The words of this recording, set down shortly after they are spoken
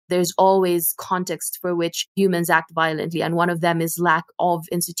there's always context for which humans act violently. And one of them is lack of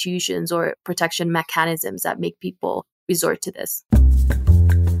institutions or protection mechanisms that make people resort to this.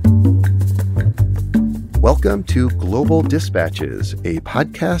 Welcome to Global Dispatches, a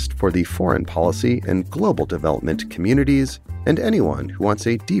podcast for the foreign policy and global development communities and anyone who wants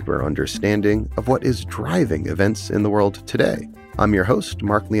a deeper understanding of what is driving events in the world today. I'm your host,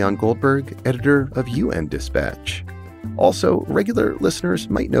 Mark Leon Goldberg, editor of UN Dispatch. Also, regular listeners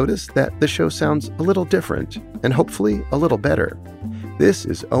might notice that the show sounds a little different and hopefully a little better. This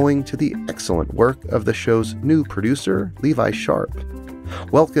is owing to the excellent work of the show's new producer, Levi Sharp.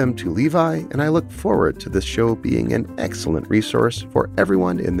 Welcome to Levi, and I look forward to this show being an excellent resource for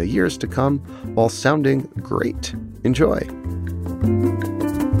everyone in the years to come while sounding great. Enjoy.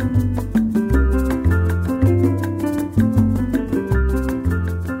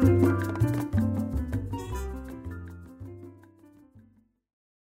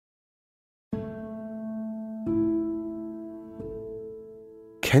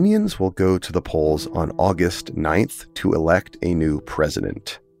 Kenyans will go to the polls on August 9th to elect a new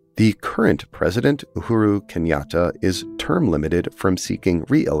president. The current president, Uhuru Kenyatta, is term limited from seeking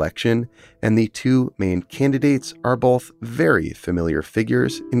re-election, and the two main candidates are both very familiar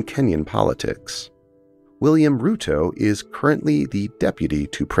figures in Kenyan politics. William Ruto is currently the deputy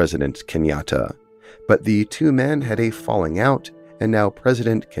to President Kenyatta, but the two men had a falling out, and now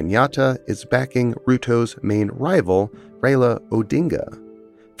President Kenyatta is backing Ruto's main rival, Raila Odinga.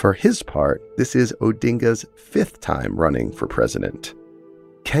 For his part, this is Odinga's fifth time running for president.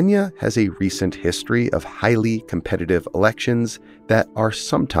 Kenya has a recent history of highly competitive elections that are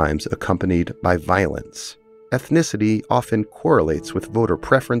sometimes accompanied by violence. Ethnicity often correlates with voter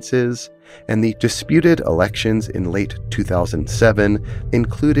preferences, and the disputed elections in late 2007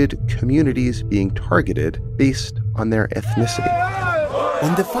 included communities being targeted based on their ethnicity.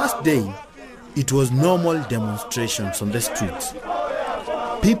 On the first day, it was normal demonstrations on the streets.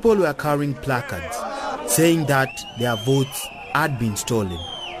 People were carrying placards saying that their votes had been stolen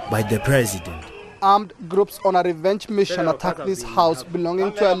by the president. Armed groups on a revenge mission attacked this house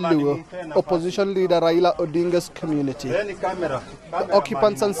belonging to Luo, opposition leader Raila Odinga's community. The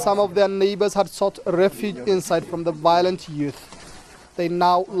occupants and some of their neighbors had sought refuge inside from the violent youth. They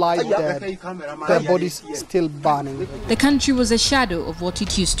now lie dead, their bodies still burning. The country was a shadow of what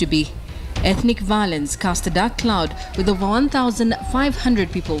it used to be. Ethnic violence cast a dark cloud with over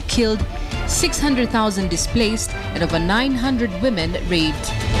 1,500 people killed, 600,000 displaced, and over 900 women raped.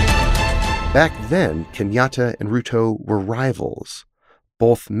 Back then, Kenyatta and Ruto were rivals.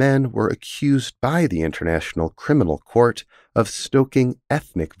 Both men were accused by the International Criminal Court of stoking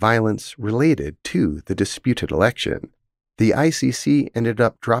ethnic violence related to the disputed election. The ICC ended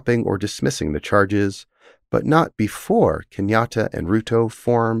up dropping or dismissing the charges, but not before Kenyatta and Ruto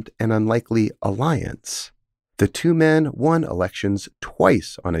formed an unlikely alliance. The two men won elections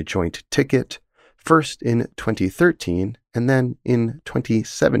twice on a joint ticket, first in 2013 and then in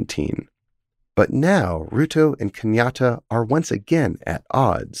 2017. But now Ruto and Kenyatta are once again at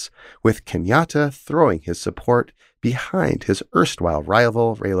odds, with Kenyatta throwing his support behind his erstwhile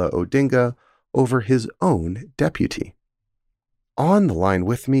rival Raila Odinga over his own deputy. On the line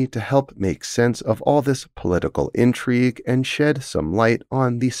with me to help make sense of all this political intrigue and shed some light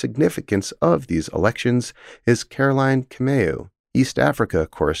on the significance of these elections is Caroline Kimeu, East Africa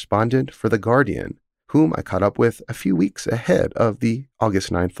correspondent for The Guardian, whom I caught up with a few weeks ahead of the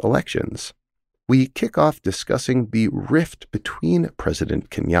August 9th elections. We kick off discussing the rift between President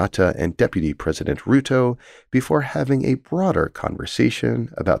Kenyatta and Deputy President Ruto before having a broader conversation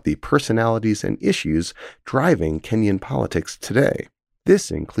about the personalities and issues driving Kenyan politics today.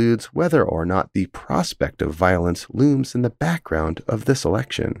 This includes whether or not the prospect of violence looms in the background of this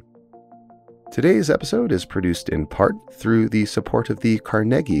election. Today's episode is produced in part through the support of the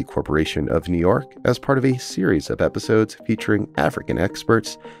Carnegie Corporation of New York as part of a series of episodes featuring African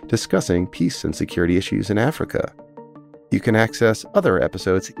experts discussing peace and security issues in Africa. You can access other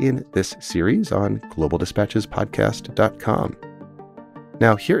episodes in this series on globaldispatchespodcast.com.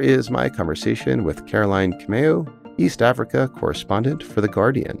 Now here is my conversation with Caroline Kimeu, East Africa correspondent for The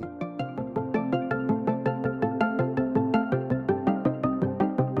Guardian.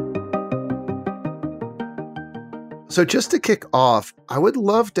 So just to kick off, I would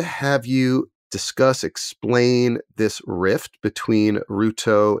love to have you explain this rift between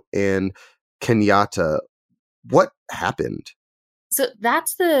Ruto and Kenyatta. What happened? So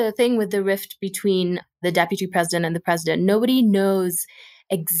that's the thing with the rift between the deputy president and the president. Nobody knows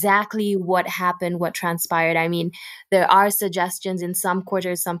exactly what happened, what transpired. I mean, there are suggestions in some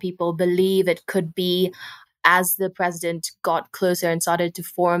quarters. Some people believe it could be as the president got closer and started to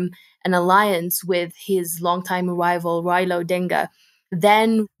form an alliance with his longtime rival, Raila Odinga,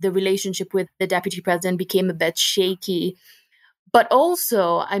 then the relationship with the deputy president became a bit shaky. But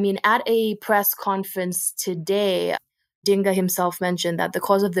also, I mean, at a press conference today, Odinga himself mentioned that the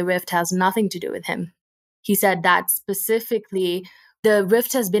cause of the rift has nothing to do with him. He said that specifically, the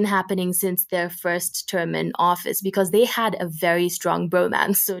rift has been happening since their first term in office because they had a very strong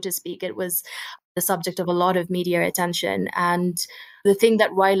bromance, so to speak. It was the subject of a lot of media attention. And the thing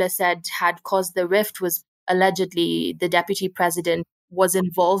that Raila said had caused the rift was allegedly the deputy president was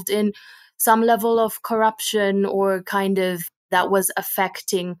involved in some level of corruption or kind of that was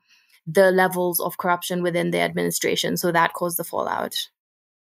affecting the levels of corruption within the administration. So that caused the fallout.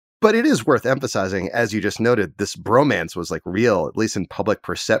 But it is worth emphasizing, as you just noted, this bromance was like real, at least in public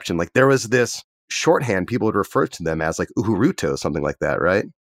perception. Like there was this shorthand, people would refer to them as like Uhuruto, something like that, right?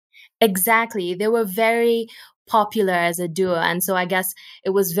 Exactly. They were very popular as a duo. And so I guess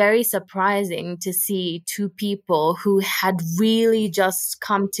it was very surprising to see two people who had really just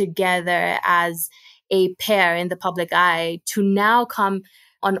come together as a pair in the public eye to now come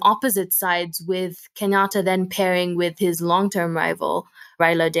on opposite sides, with Kenyatta then pairing with his long-term rival,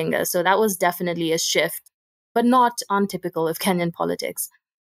 Raila Odinga. So that was definitely a shift, but not untypical of Kenyan politics.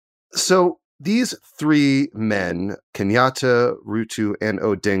 So these three men, Kenyatta, Ruto, and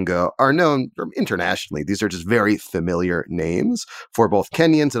Odinga, are known internationally. These are just very familiar names for both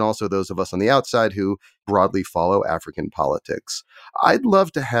Kenyans and also those of us on the outside who broadly follow African politics. I'd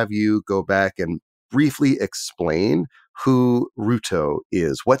love to have you go back and briefly explain who Ruto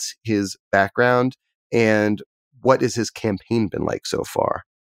is. What's his background and what has his campaign been like so far?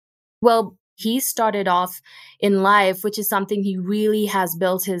 Well, he started off in life, which is something he really has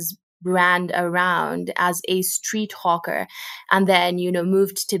built his brand around, as a street hawker, and then,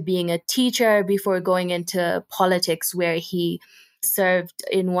 moved to being a teacher before going into politics, where he served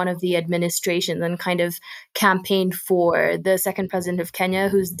in one of the administrations and kind of campaigned for the second president of Kenya,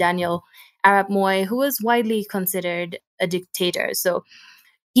 who's Daniel Arap Moi, who was widely considered a dictator. So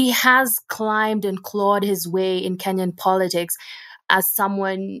he has climbed and clawed his way in Kenyan politics as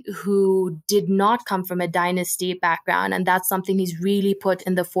someone who did not come from a dynasty background. And that's something he's really put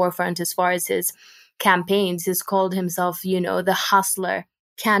in the forefront as far as his campaigns. He's called himself, the hustler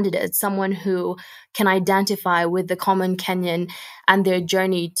candidate, someone who can identify with the common Kenyan and their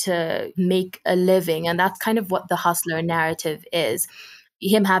journey to make a living. And that's kind of what the hustler narrative is.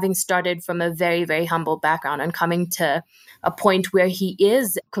 Him having started from a very, very humble background and coming to a point where he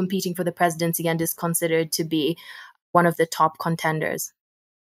is competing for the presidency and is considered to be one of the top contenders.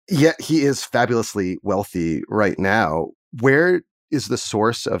 Yet he is fabulously wealthy right now. Where is the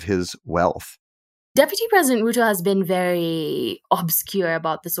source of his wealth? Deputy President Ruto has been very obscure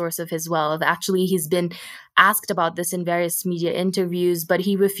about the source of his wealth. Actually, he's been asked about this in various media interviews, but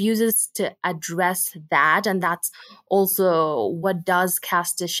he refuses to address that. And that's also what does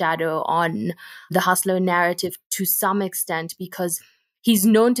cast a shadow on the hustler narrative to some extent, because he's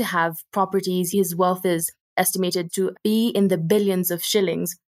known to have properties. His wealth is estimated to be in the billions of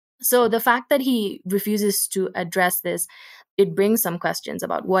shillings. So the fact that he refuses to address this, it brings some questions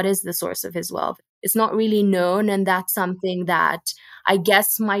about what is the source of his wealth. It's not really known, and that's something that I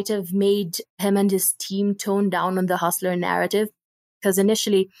guess might have made him and his team tone down on the hustler narrative. Because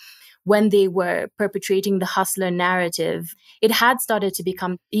initially, when they were perpetrating the hustler narrative, it had started to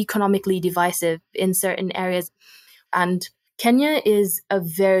become economically divisive in certain areas. And Kenya is a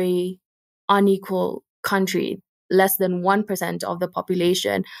very unequal country. Less than 1% of the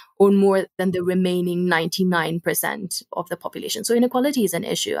population own more than the remaining 99% of the population. So inequality is an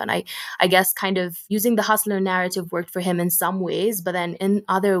issue. And I guess kind of using the hustler narrative worked for him in some ways, but then in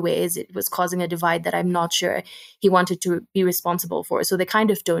other ways, it was causing a divide that I'm not sure he wanted to be responsible for. So they kind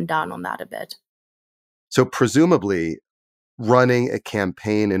of toned down on that a bit. So presumably, running a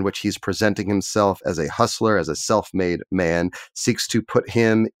campaign in which he's presenting himself as a hustler, as a self-made man, seeks to put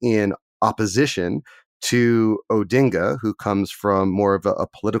him in opposition to Odinga, who comes from more of a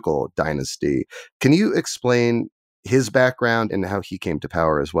political dynasty. Can you explain his background and how he came to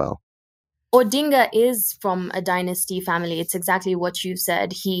power as well? Odinga is from a dynasty family. It's exactly what you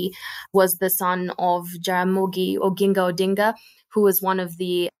said. He was the son of Jaramogi Oginga Odinga, who was one of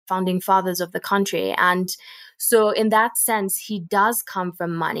the founding fathers of the country. And so in that sense, he does come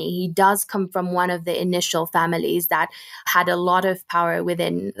from money. He does come from one of the initial families that had a lot of power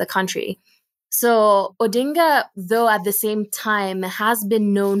within the country. So Odinga, though at the same time, has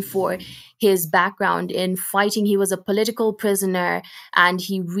been known for his background in fighting. He was a political prisoner, and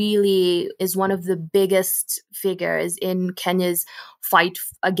he really is one of the biggest figures in Kenya's fight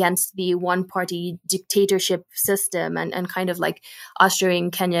against the one-party dictatorship system and kind of like ushering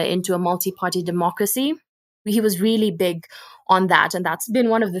Kenya into a multi-party democracy. He was really big on that, and that's been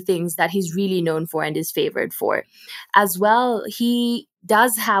one of the things that he's really known for and is favored for. As well, he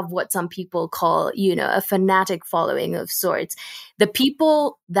does have what some people call, a fanatic following of sorts. The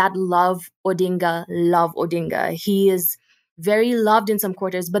people that love Odinga. He is very loved in some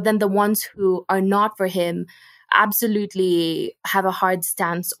quarters, but then the ones who are not for him absolutely have a hard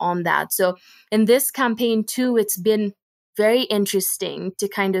stance on that. So in this campaign too, it's been very interesting to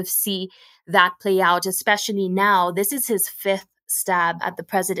kind of see that play out, especially now. This is his fifth stab at the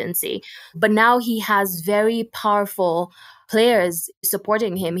presidency, but now he has very powerful players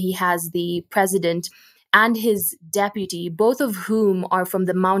supporting him. He has the president and his deputy, both of whom are from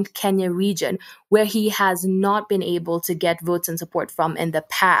the Mount Kenya region, where he has not been able to get votes and support from in the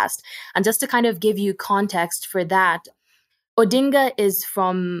past. And just to kind of give you context for that, Odinga is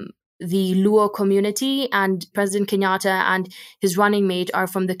from the Luo community, and President Kenyatta and his running mate are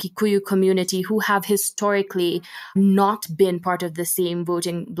from the Kikuyu community, who have historically not been part of the same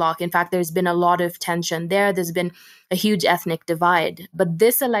voting bloc. In fact, there's been a lot of tension there. There's been a huge ethnic divide. But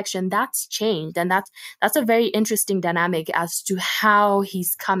this election, that's changed. And that's a very interesting dynamic as to how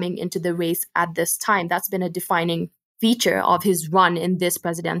he's coming into the race at this time. That's been a defining feature of his run in this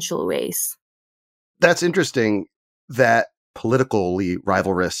presidential race. That's interesting that politically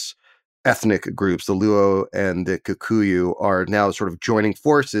rivalrous ethnic groups, the Luo and the Kikuyu, are now sort of joining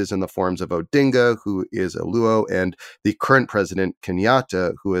forces in the forms of Odinga, who is a Luo, and the current president,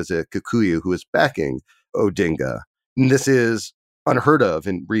 Kenyatta, who is a Kikuyu, who is backing Odinga. And this is unheard of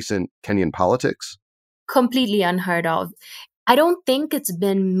in recent Kenyan politics. Completely unheard of. I don't think it's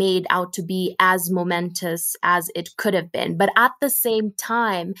been made out to be as momentous as it could have been. But at the same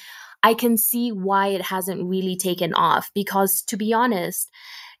time, I can see why it hasn't really taken off. Because to be honest,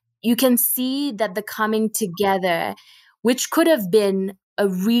 you can see that the coming together, which could have been a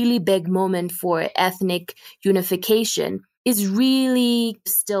really big moment for ethnic unification, is really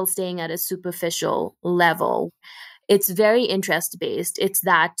still staying at a superficial level. It's very interest-based. It's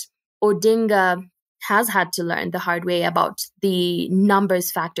that Odinga has had to learn the hard way about the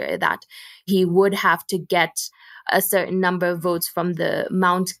numbers factor, that he would have to get a certain number of votes from the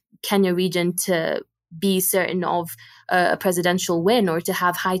Mount Kenya region to be certain of a presidential win or to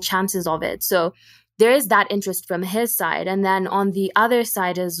have high chances of it. So there is that interest from his side. And then on the other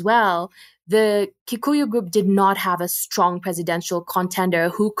side as well, the Kikuyu group did not have a strong presidential contender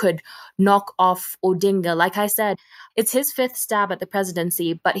who could knock off Odinga. Like I said, it's his fifth stab at the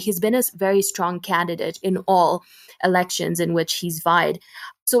presidency, but he's been a very strong candidate in all elections in which he's vied.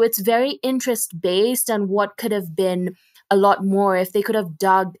 So it's very interest-based, and what could have been a lot more if they could have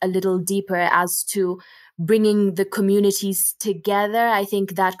dug a little deeper as to bringing the communities together. I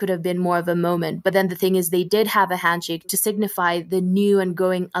think that could have been more of a moment. But then the thing is, they did have a handshake to signify the new and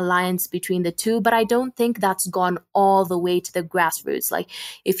growing alliance between the two. But I don't think that's gone all the way to the grassroots. Like,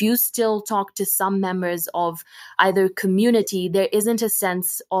 if you still talk to some members of either community, there isn't a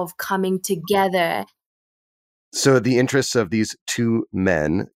sense of coming together. So the interests of these two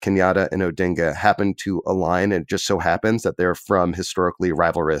men, Kenyatta and Odinga, happen to align. And it just so happens that they're from historically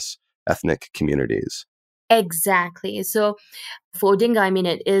rivalrous ethnic communities. Exactly. So for Odinga, I mean,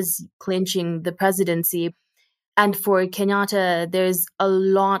 it is clinching the presidency. And for Kenyatta, there's a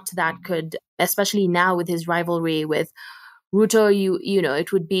lot that could, especially now with his rivalry with Ruto, you know,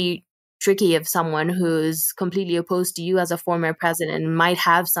 it would be tricky if someone who's completely opposed to you as a former president might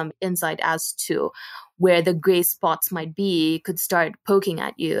have some insight as to where the gray spots might be, could start poking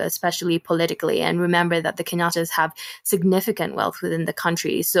at you, especially politically. And remember that the Kenyattas have significant wealth within the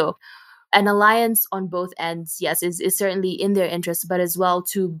country. So an alliance on both ends, yes, is certainly in their interest, but as well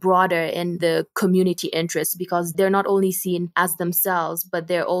too broader in the community interest, because they're not only seen as themselves, but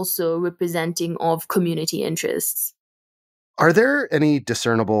they're also representing of community interests. Are there any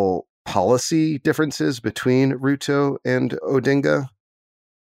discernible policy differences between Ruto and Odinga?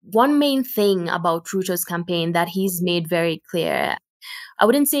 One main thing about Ruto's campaign that he's made very clear, I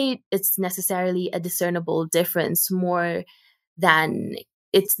wouldn't say it's necessarily a discernible difference, more than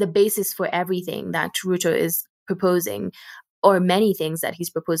it's the basis for everything that Ruto is proposing, or many things that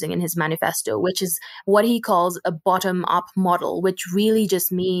he's proposing in his manifesto, which is what he calls a bottom-up model, which really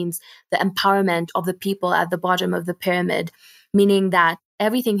just means the empowerment of the people at the bottom of the pyramid, meaning that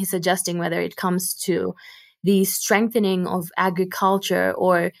everything he's suggesting, whether it comes to the strengthening of agriculture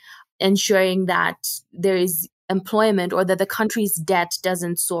or ensuring that there is employment or that the country's debt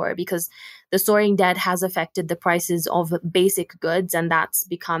doesn't soar, because the soaring debt has affected the prices of basic goods, and that's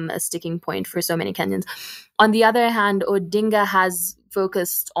become a sticking point for so many Kenyans. On the other hand, Odinga has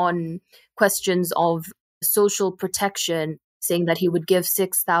focused on questions of social protection, saying that he would give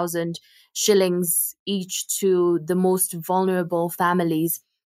 6,000 shillings each to the most vulnerable families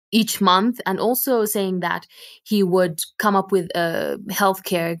each month, and also saying that he would come up with a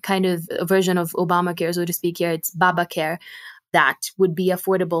healthcare, kind of a version of Obamacare, so to speak. Here it's Babacare, that would be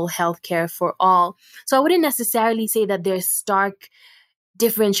affordable healthcare for all. So I wouldn't necessarily say that there's stark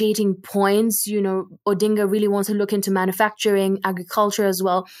differentiating points. Odinga really wants to look into manufacturing, agriculture as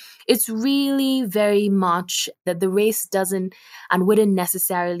well. It's really very much that the race doesn't and wouldn't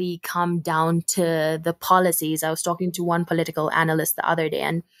necessarily come down to the policies. I was talking to one political analyst the other day,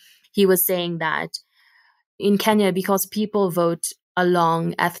 and he was saying that in Kenya, because people vote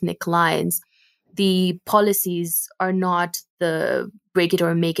along ethnic lines, the policies are not the break it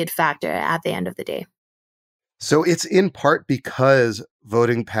or make it factor at the end of the day. So it's in part because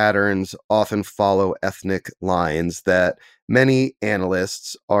voting patterns often follow ethnic lines that many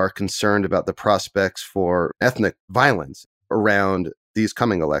analysts are concerned about the prospects for ethnic violence around these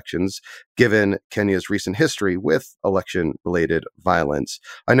coming elections, given Kenya's recent history with election-related violence.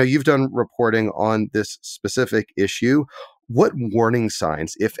 I know you've done reporting on this specific issue. What warning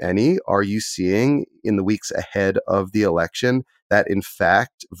signs, if any, are you seeing in the weeks ahead of the election that, in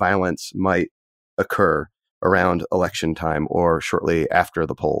fact, violence might occur around election time or shortly after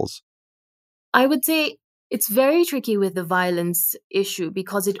the polls? I would say it's very tricky with the violence issue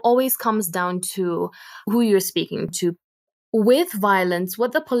because it always comes down to who you're speaking to. With violence,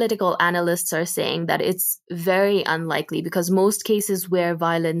 what the political analysts are saying that it's very unlikely, because most cases where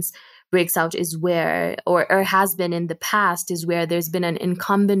violence breaks out is where, or has been in the past, is where there's been an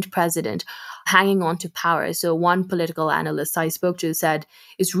incumbent president hanging on to power. So one political analyst I spoke to said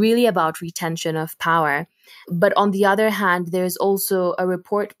it's really about retention of power. But on the other hand, there's also a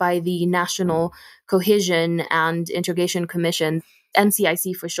report by the National Cohesion and Integration Commission,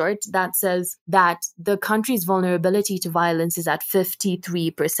 NCIC for short, that says that the country's vulnerability to violence is at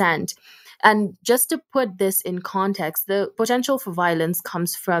 53%. And just to put this in context, the potential for violence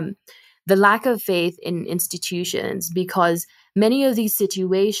comes from the lack of faith in institutions, because many of these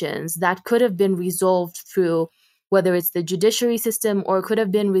situations that could have been resolved through whether it's the judiciary system or could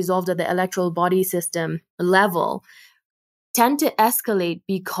have been resolved at the electoral body system level tend to escalate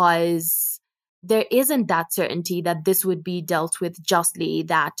because there isn't that certainty that this would be dealt with justly,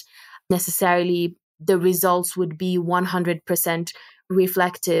 that necessarily the results would be 100%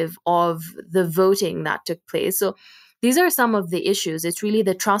 reflective of the voting that took place. So these are some of the issues. It's really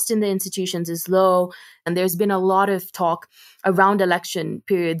the trust in the institutions is low, and there's been a lot of talk around election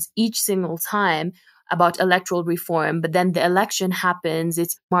periods each single time about electoral reform, but then the election happens,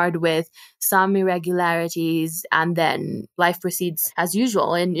 it's marred with some irregularities, and then life proceeds as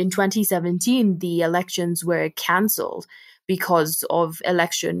usual. In 2017, the elections were cancelled because of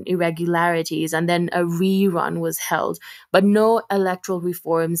election irregularities, and then a rerun was held, but no electoral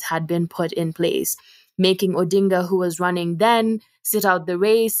reforms had been put in place, making Odinga, who was running then, sit out the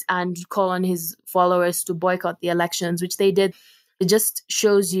race and call on his followers to boycott the elections, which they did. It just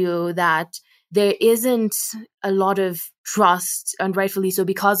shows you that there isn't a lot of trust, and rightfully so,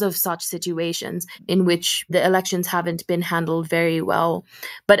 because of such situations in which the elections haven't been handled very well.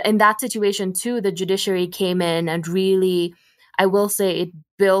 But in that situation too, the judiciary came in and really, I will say, it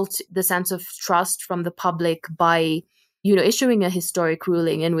built the sense of trust from the public by, issuing a historic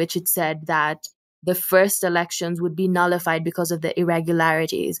ruling in which it said that the first elections would be nullified because of the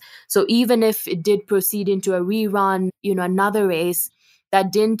irregularities. So even if it did proceed into a rerun, another race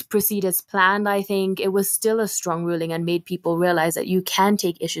that didn't proceed as planned, I think it was still a strong ruling and made people realize that you can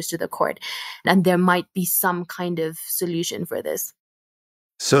take issues to the court and there might be some kind of solution for this.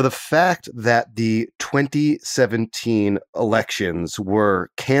 So the fact that the 2017 elections were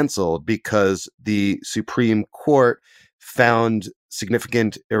canceled because the Supreme Court found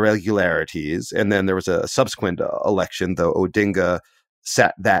significant irregularities, and then there was a subsequent election, though Odinga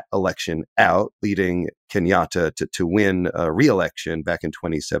sat that election out, leading Kenyatta to win a re-election back in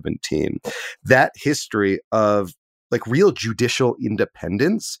 2017. That history of real judicial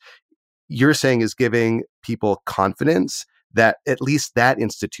independence, you're saying, is giving people confidence that at least that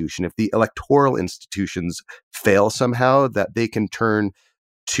institution, if the electoral institutions fail somehow, that they can turn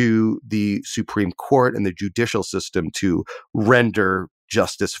to the Supreme Court and the judicial system to render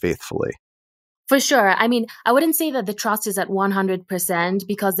justice faithfully. For sure. I mean, I wouldn't say that the trust is at 100%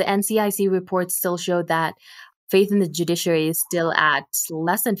 because the NCIC reports still show that faith in the judiciary is still at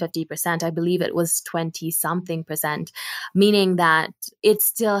less than 50%. I believe it was 20 something percent, meaning that it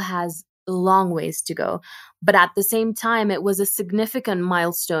still has a long ways to go. But at the same time, it was a significant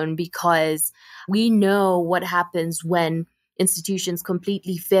milestone because we know what happens when institutions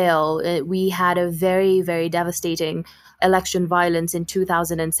completely fail. We had a very, very devastating election violence in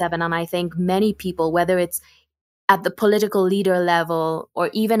 2007. And I think many people, whether it's at the political leader level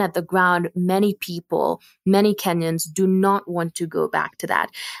or even at the ground, many people, many Kenyans do not want to go back to that.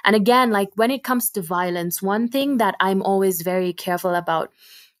 And again, like when it comes to violence, one thing that I'm always very careful about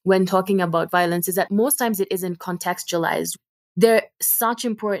when talking about violence is that most times it isn't contextualized. There are such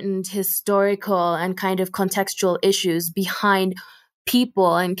important historical and kind of contextual issues behind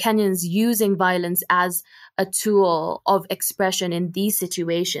people and Kenyans using violence as a tool of expression in these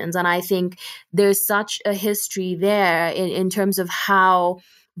situations. And I think there's such a history there in terms of how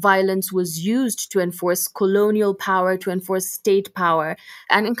violence was used to enforce colonial power, to enforce state power,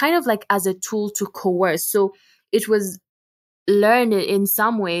 and kind of like as a tool to coerce. So it was learned in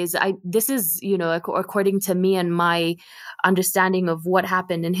some ways. This is, according to me and my understanding of what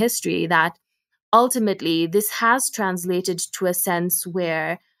happened in history, that ultimately this has translated to a sense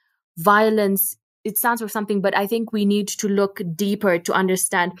where violence, it stands for something, but I think we need to look deeper to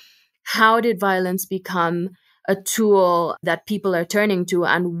understand how did violence become a tool that people are turning to,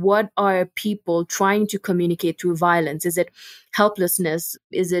 and what are people trying to communicate through violence? Is it helplessness?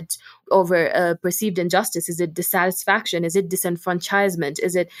 Is it over a perceived injustice? Is it dissatisfaction? Is it disenfranchisement?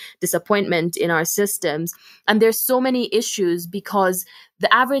 Is it disappointment in our systems? And there's so many issues because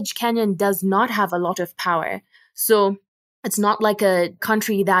the average Kenyan does not have a lot of power. So it's not like a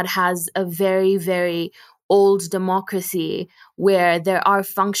country that has a very, very old democracy where there are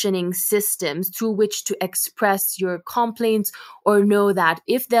functioning systems through which to express your complaints or know that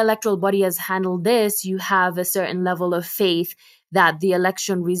if the electoral body has handled this, you have a certain level of faith that the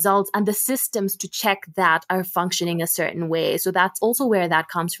election results and the systems to check that are functioning a certain way. So that's also where that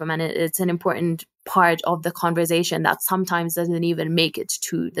comes from. And it's an important part of the conversation that sometimes doesn't even make it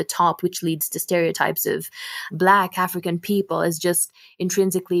to the top, which leads to stereotypes of Black African people as just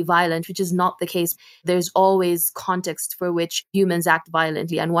intrinsically violent, which is not the case. There's always context for which humans act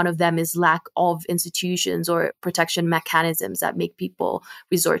violently. And one of them is lack of institutions or protection mechanisms that make people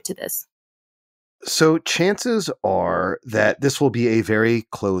resort to this. So chances are that this will be a very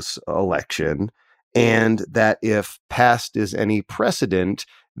close election, and that if past is any precedent,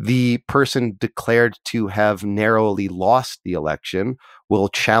 the person declared to have narrowly lost the election will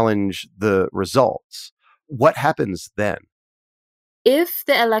challenge the results. What happens then? If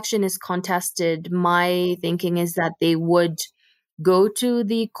the election is contested, my thinking is that they would go to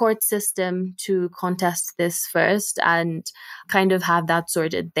the court system to contest this first and kind of have that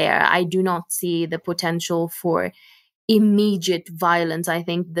sorted there. I do not see the potential for immediate violence. I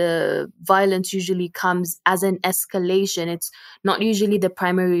think the violence usually comes as an escalation. It's not usually the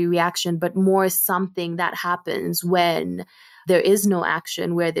primary reaction, but more something that happens when there is no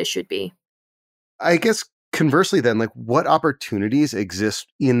action where there should be. I guess conversely then, like what opportunities exist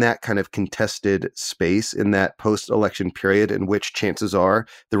in that kind of contested space in that post-election period in which chances are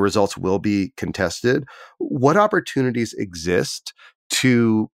the results will be contested? What opportunities exist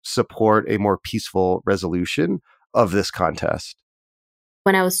to support a more peaceful resolution of this contest?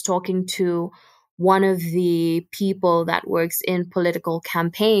 When I was talking to one of the people that works in political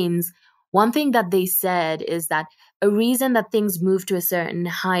campaigns, one thing that they said is that a reason that things move to a certain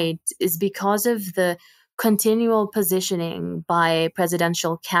height is because of the continual positioning by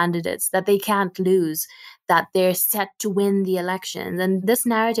presidential candidates that they can't lose, that they're set to win the elections. And this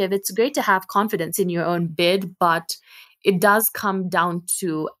narrative, it's great to have confidence in your own bid, but it does come down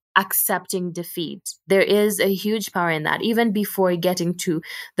to accepting defeat. There is a huge power in that, even before getting to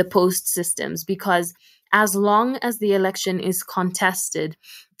the post systems, because as long as the election is contested,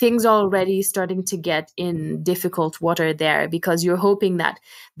 things are already starting to get in difficult water there, because you're hoping that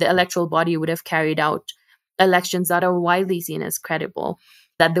the electoral body would have carried out elections that are widely seen as credible,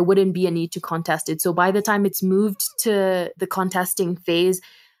 that there wouldn't be a need to contest it. So by the time it's moved to the contesting phase,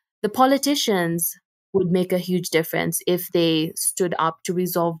 the politicians would make a huge difference if they stood up to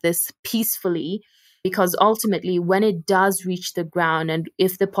resolve this peacefully, because ultimately when it does reach the ground and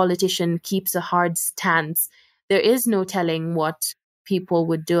if the politician keeps a hard stance, there is no telling what people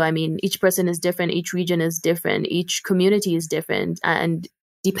would do. I mean, each person is different, each region is different, each community is different, and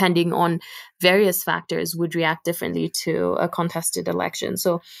depending on various factors would react differently to a contested election.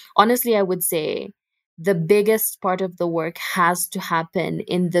 So honestly, I would say the biggest part of the work has to happen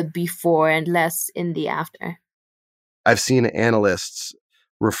in the before and less in the after. I've seen analysts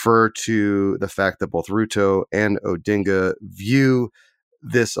refer to the fact that both Ruto and Odinga view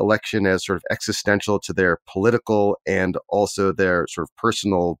this election as sort of existential to their political and also their sort of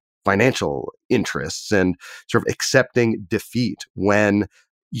personal financial interests, and sort of accepting defeat when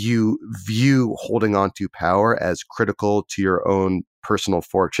you view holding on to power as critical to your own personal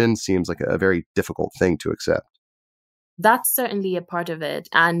fortune seems like a very difficult thing to accept. That's certainly a part of it.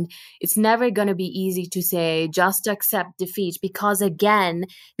 And it's never going to be easy to say just accept defeat, because again,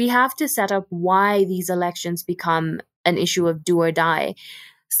 we have to set up why these elections become an issue of do or die.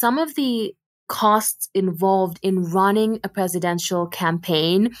 Some of the costs involved in running a presidential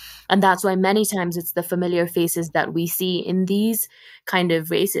campaign, and that's why many times it's the familiar faces that we see in these kind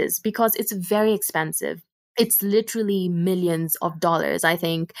of races, because it's very expensive. It's literally millions of dollars. I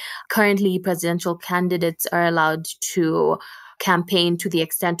think currently presidential candidates are allowed to campaign to the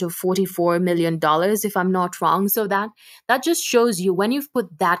extent of $44 million, if I'm not wrong. So that just shows you when you've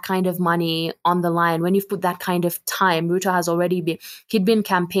put that kind of money on the line, when you've put that kind of time. Ruto has he'd been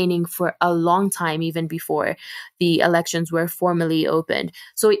campaigning for a long time, even before the elections were formally opened.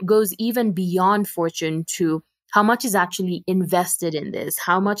 So it goes even beyond fortune to how much is actually invested in this?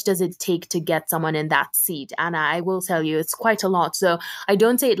 How much does it take to get someone in that seat? And I will tell you, it's quite a lot. So I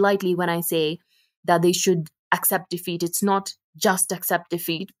don't say it lightly when I say that they should accept defeat. It's not just accept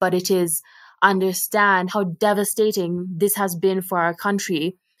defeat, but it is understand how devastating this has been for our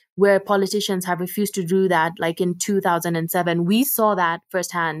country, where politicians have refused to do that. Like in 2007, we saw that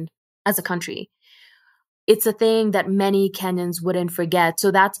firsthand as a country. It's a thing that many Kenyans wouldn't forget.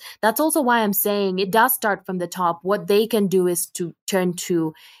 So that's also why I'm saying it does start from the top. What they can do is to turn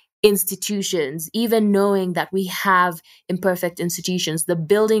to institutions, even knowing that we have imperfect institutions. The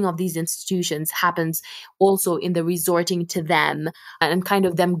building of these institutions happens also in the resorting to them and kind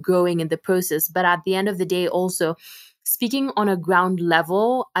of them growing in the process. But at the end of the day, also, speaking on a ground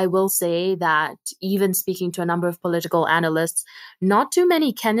level, I will say that even speaking to a number of political analysts, not too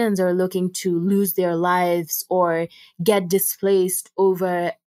many Kenyans are looking to lose their lives or get displaced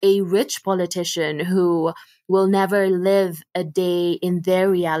over a rich politician who will never live a day in their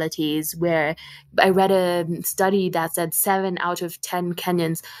realities, where I read a study that said 7 out of 10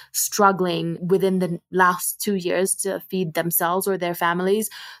 Kenyans struggling within the last 2 years to feed themselves or their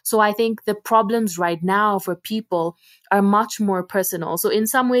families. So I think the problems right now for people are much more personal. So in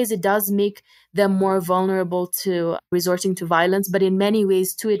some ways, it does make them more vulnerable to resorting to violence. But in many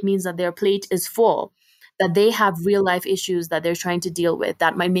ways, too, it means that their plate is full, that they have real life issues that they're trying to deal with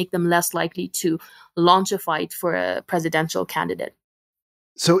that might make them less likely to launch a fight for a presidential candidate.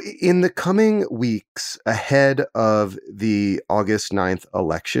 So in the coming weeks ahead of the August 9th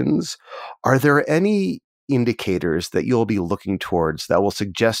elections, are there any indicators that you'll be looking towards that will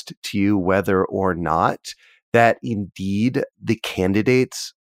suggest to you whether or not that indeed the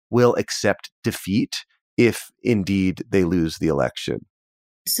candidates will accept defeat if indeed they lose the election?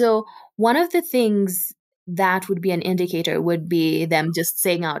 So one of the things that would be an indicator would be them just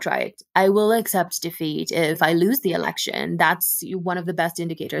saying outright, I will accept defeat if I lose the election. That's one of the best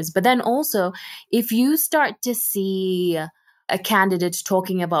indicators. But then also, if you start to see a candidate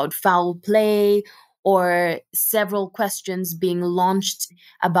talking about foul play or several questions being launched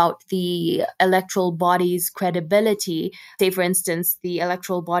about the electoral body's credibility, say, for instance, the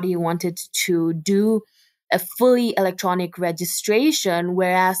electoral body wanted to do a fully electronic registration,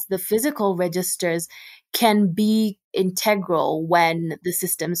 whereas the physical registers can be integral when the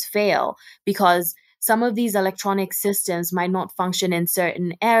systems fail, because some of these electronic systems might not function in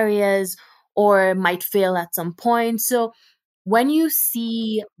certain areas or might fail at some point. So when you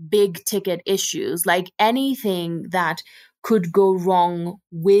see big ticket issues, like anything that could go wrong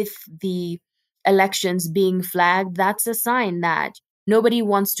with the elections being flagged, that's a sign that nobody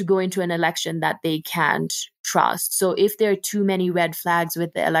wants to go into an election that they can't trust. So if there are too many red flags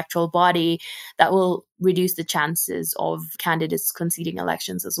with the electoral body, that will reduce the chances of candidates conceding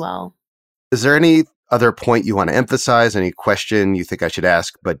elections as well. Is there any other point you want to emphasize? Any question you think I should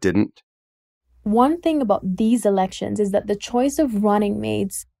ask but didn't? One thing about these elections is that the choice of running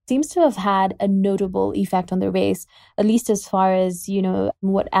mates seems to have had a notable effect on the race, at least as far as,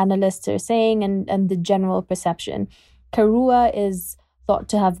 what analysts are saying and the general perception. Karua is thought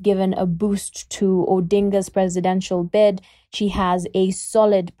to have given a boost to Odinga's presidential bid. She has a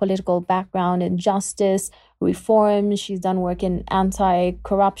solid political background in justice, reform. She's done work in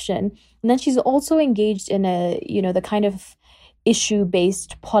anti-corruption. And then she's also engaged in the kind of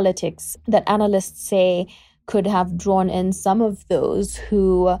issue-based politics that analysts say could have drawn in some of those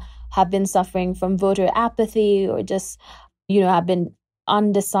who have been suffering from voter apathy or just, have been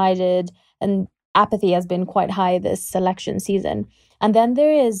undecided. And apathy has been quite high this election season. And then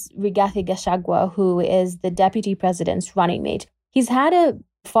there is Rigathi Gachagua, who is the deputy president's running mate. He's had a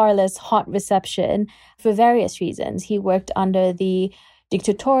far less hot reception for various reasons. He worked under the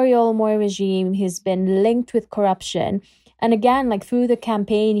dictatorial Moi regime. He's been linked with corruption. And again, like through the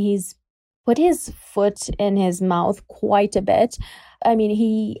campaign, he's put his foot in his mouth quite a bit. I mean,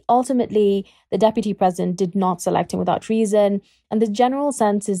 the deputy president did not select him without reason. And the general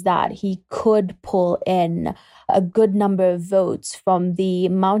sense is that he could pull in a good number of votes from the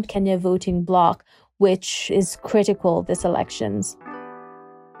Mount Kenya voting bloc, which is critical this elections.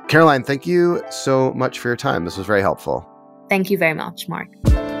 Caroline, thank you so much for your time. This was very helpful. Thank you very much, Mark.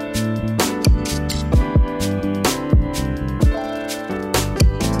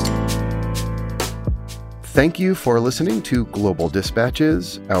 Thank you for listening to Global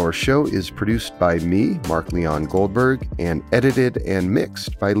Dispatches. Our show is produced by me, Mark Leon Goldberg, and edited and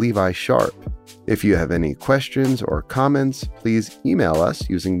mixed by Levi Sharp. If you have any questions or comments, please email us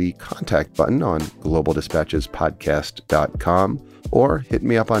using the contact button on globaldispatchespodcast.com or hit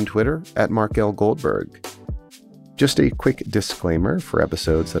me up on Twitter at Mark L. Goldberg. Just a quick disclaimer for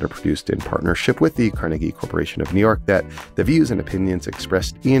episodes that are produced in partnership with the Carnegie Corporation of New York that the views and opinions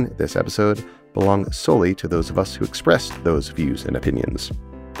expressed in this episode belong solely to those of us who expressed those views and opinions.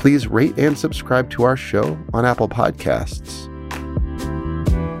 Please rate and subscribe to our show on Apple Podcasts.